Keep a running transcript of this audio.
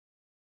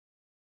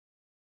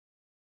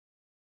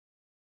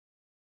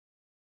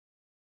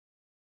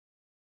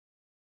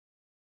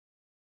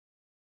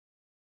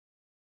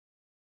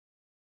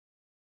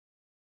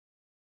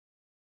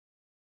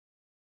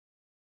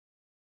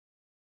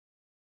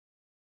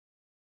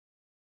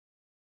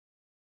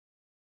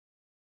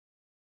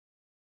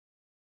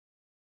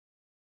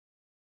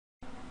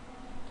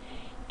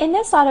In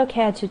this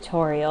AutoCAD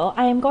tutorial,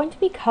 I am going to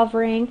be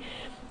covering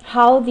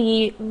how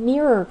the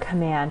mirror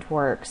command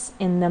works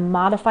in the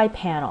Modify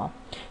panel.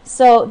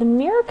 So the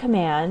mirror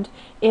command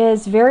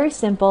is very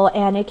simple,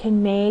 and it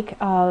can make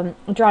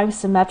drawing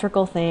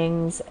symmetrical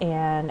things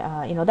and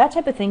that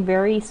type of thing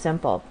very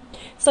simple.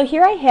 So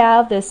here I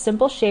have this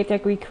simple shape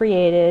that we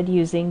created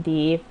using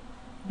the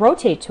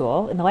rotate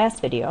tool in the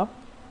last video,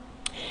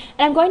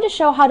 and I'm going to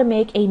show how to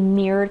make a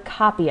mirrored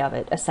copy of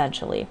it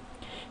essentially.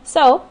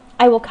 So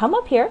I will come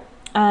up here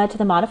to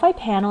the Modify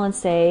panel and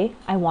say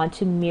I want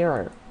to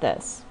mirror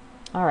this.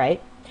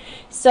 Alright,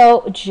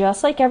 so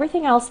just like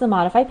everything else in the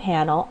Modify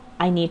panel,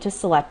 I need to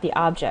select the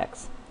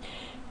objects.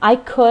 I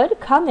could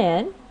come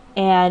in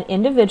and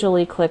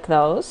individually click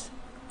those,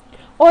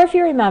 or if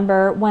you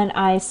remember, when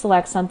I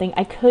select something,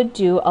 I could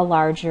do a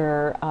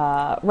larger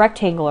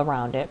rectangle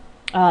around it.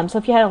 So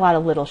if you had a lot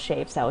of little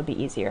shapes, that would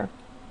be easier.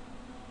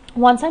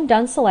 Once I'm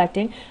done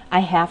selecting,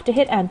 I have to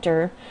hit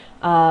enter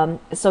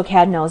so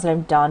CAD knows that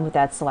I'm done with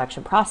that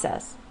selection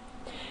process.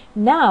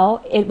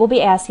 Now it will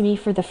be asking me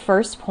for the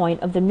first point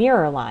of the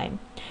mirror line.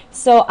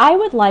 So I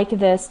would like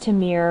this to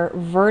mirror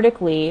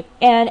vertically,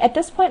 and at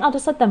this point I'll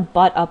just let them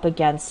butt up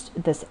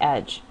against this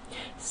edge.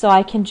 So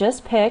I can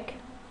just pick,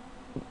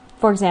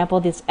 for example,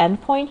 this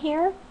end point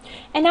here,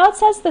 and now it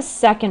says the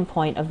second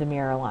point of the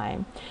mirror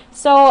line.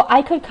 So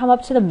I could come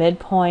up to the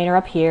midpoint or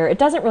up here, it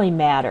doesn't really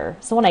matter.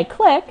 So when I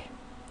click,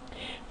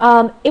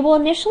 it will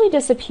initially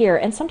disappear,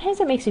 and sometimes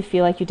it makes you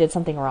feel like you did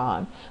something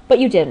wrong, but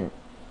you didn't.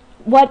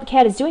 What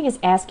CAD is doing is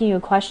asking you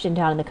a question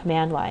down in the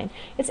command line.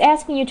 It's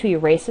asking you to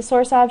erase the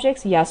source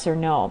objects, yes or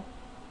no.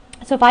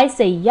 So if I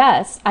say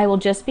yes, I will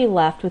just be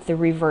left with the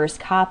reverse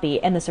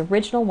copy, and this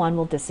original one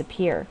will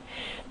disappear.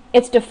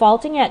 It's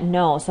defaulting at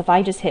no, so if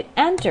I just hit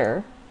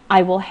enter,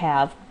 I will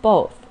have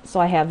both. So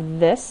I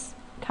have this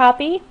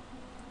copy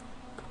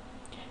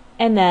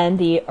and then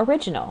the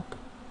original.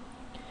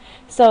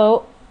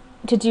 So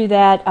to do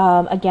that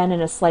again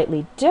in a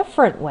slightly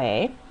different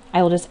way,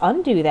 I will just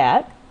undo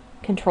that,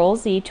 Control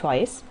Z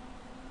twice,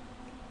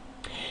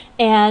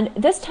 and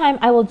this time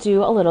I will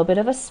do a little bit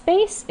of a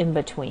space in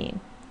between.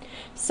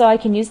 So I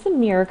can use the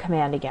mirror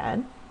command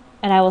again,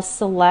 and I will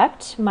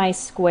select my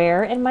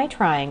square and my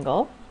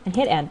triangle and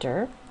hit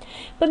enter.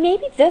 But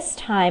maybe this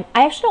time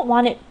I actually don't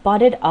want it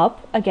butted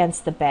up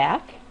against the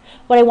back.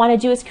 What I want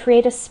to do is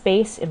create a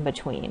space in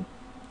between.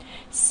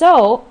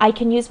 So I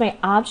can use my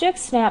object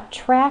snap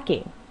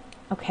tracking.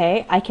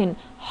 Okay, I can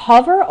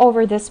hover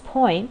over this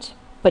point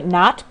but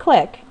not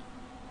click,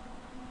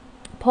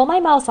 pull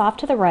my mouse off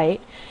to the right,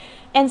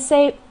 and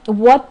say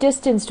what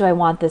distance do I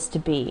want this to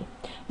be.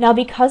 Now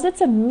because it's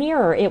a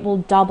mirror, it will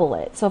double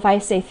it. So if I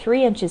say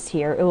 3 inches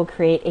here, it will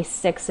create a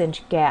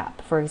 6-inch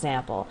gap, for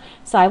example.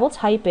 So I will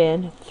type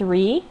in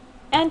 3,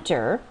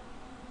 enter.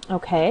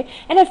 Okay,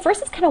 and at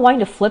first it's kind of wanting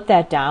to flip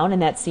that down, and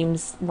that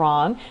seems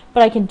wrong.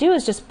 What I can do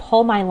is just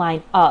pull my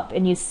line up,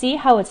 and you see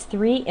how it's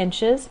 3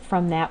 inches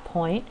from that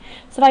point.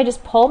 So if I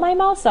just pull my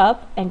mouse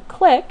up and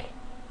click,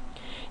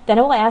 then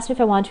it will ask me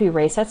if I want to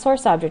erase that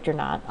source object or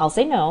not. I'll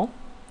say no,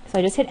 so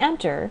I just hit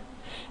enter,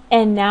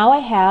 and now I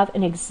have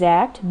an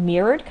exact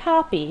mirrored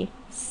copy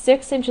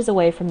 6 inches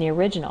away from the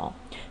original.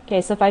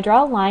 Okay, so if I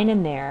draw a line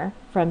in there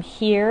from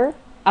here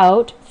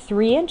out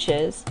 3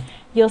 inches,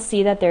 you'll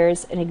see that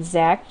there's an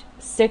exact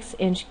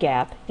 6-inch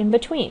gap in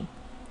between.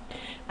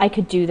 I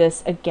could do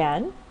this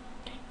again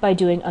by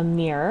doing a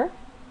mirror,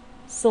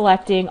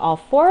 selecting all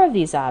 4 of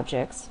these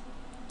objects,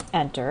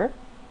 enter,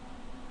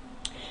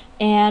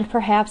 and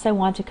perhaps I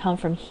want to come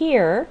from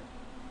here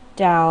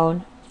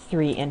down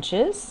 3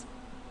 inches,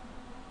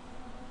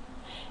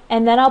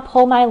 and then I'll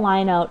pull my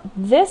line out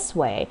this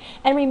way.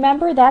 And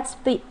remember, that's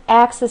the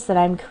axis that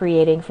I'm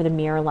creating for the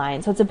mirror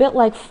line. So it's a bit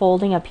like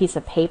folding a piece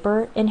of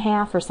paper in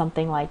half or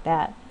something like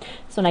that.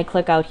 So when I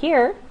click out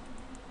here,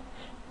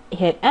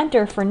 hit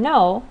enter for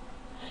no,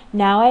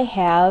 now I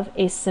have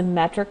a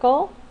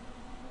symmetrical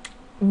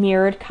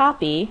mirrored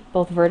copy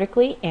both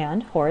vertically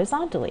and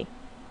horizontally.